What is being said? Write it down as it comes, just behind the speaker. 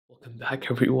Welcome back,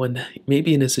 everyone.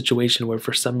 Maybe in a situation where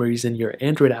for some reason your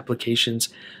Android applications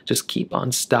just keep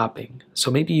on stopping. So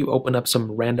maybe you open up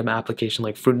some random application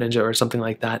like Fruit Ninja or something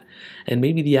like that, and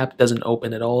maybe the app doesn't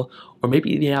open at all, or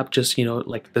maybe the app just,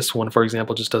 like this one, for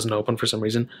example, just doesn't open for some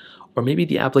reason, or maybe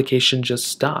the application just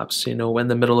stops, in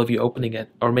the middle of you opening it,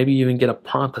 or maybe you even get a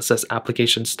prompt that says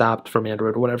application stopped from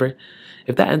Android or whatever.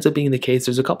 If that ends up being the case,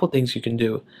 there's a couple things you can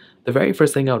do. The very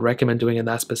first thing I would recommend doing in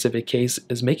that specific case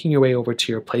is making your way over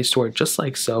to your Play Store just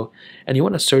like so, and you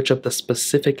want to search up the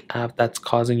specific app that's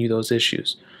causing you those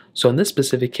issues. So in this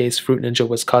specific case, Fruit Ninja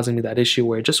was causing me that issue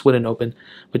where it just wouldn't open,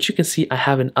 but you can see I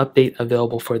have an update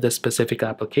available for this specific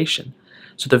application.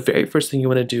 So the very first thing you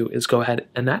want to do is go ahead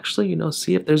and actually,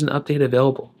 see if there's an update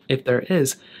available. If there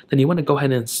is, then you want to go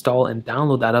ahead and install and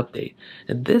download that update.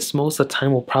 And this most of the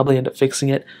time will probably end up fixing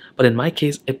it, but in my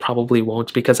case, it probably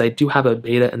won't because I do have a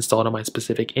beta installed on my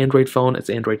specific Android phone. It's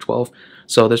Android 12.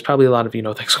 So there's probably a lot of,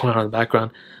 things going on in the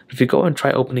background. If you go and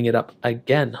try opening it up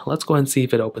again, let's go ahead and see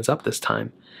if it opens up this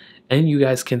time. And you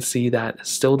guys can see that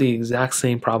still the exact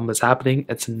same problem is happening.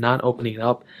 It's not opening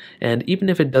up, and even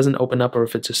if it doesn't open up or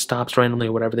if it just stops randomly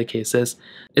or whatever the case is,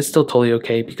 it's still totally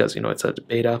okay because it's a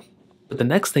beta. But the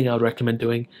next thing I would recommend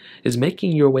doing is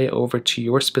making your way over to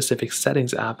your specific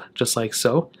settings app, just like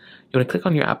so. You want to click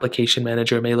on your application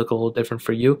manager. It may look a little different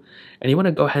for you, and you want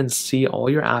to go ahead and see all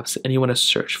your apps, and you want to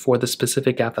search for the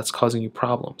specific app that's causing you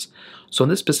problems. So in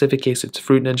this specific case, it's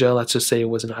Fruit Ninja. Let's just say it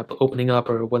wasn't opening up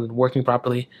or it wasn't working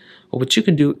properly. Well, what you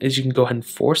can do is you can go ahead and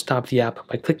force stop the app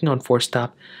by clicking on force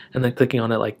stop and then clicking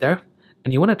on it like there.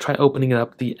 And you want to try opening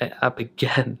up the app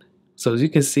again. So as you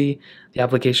can see, the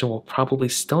application will probably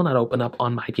still not open up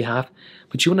on my behalf,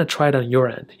 but you want to try it on your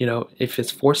end. If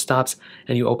it's force stops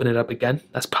and you open it up again,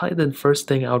 that's probably the first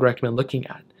thing I would recommend looking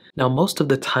at. Now, most of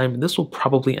the time, this will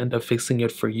probably end up fixing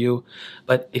it for you,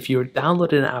 but if you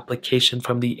downloaded an application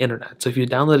from the internet, so if you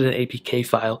downloaded an APK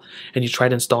file and you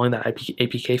tried installing that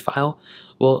APK file,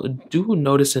 well, do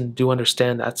notice and do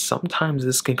understand that sometimes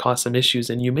this can cause some issues,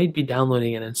 and you may be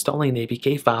downloading and installing an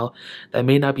APK file that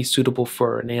may not be suitable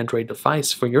for an Android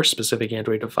device, for your specific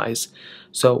Android device.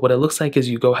 So what it looks like is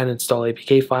you go ahead and install an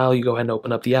APK file, you go ahead and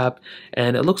open up the app,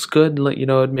 and it looks good,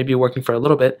 it may be working for a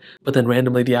little bit, but then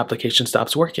randomly the application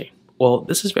stops working. Well,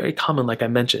 this is very common, like I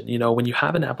mentioned. When you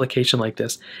have an application like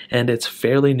this and it's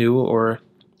fairly new or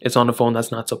it's on a phone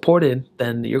that's not supported,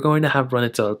 then you're going to have run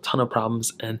into a ton of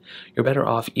problems, and you're better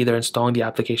off either installing the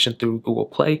application through Google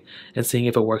Play and seeing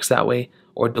if it works that way,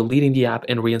 or deleting the app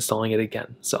and reinstalling it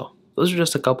again. So those are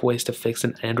just a couple ways to fix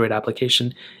an Android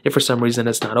application if for some reason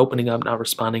it's not opening up, not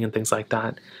responding, and things like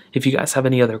that. If you guys have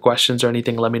any other questions or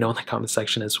anything, let me know in the comment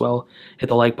section as well. Hit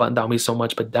the like button, that would mean so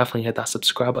much, but definitely hit that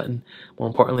subscribe button. More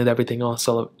importantly than everything else,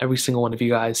 I love every single one of you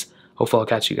guys. Hopefully I'll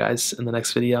catch you guys in the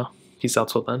next video. Peace out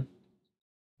till then.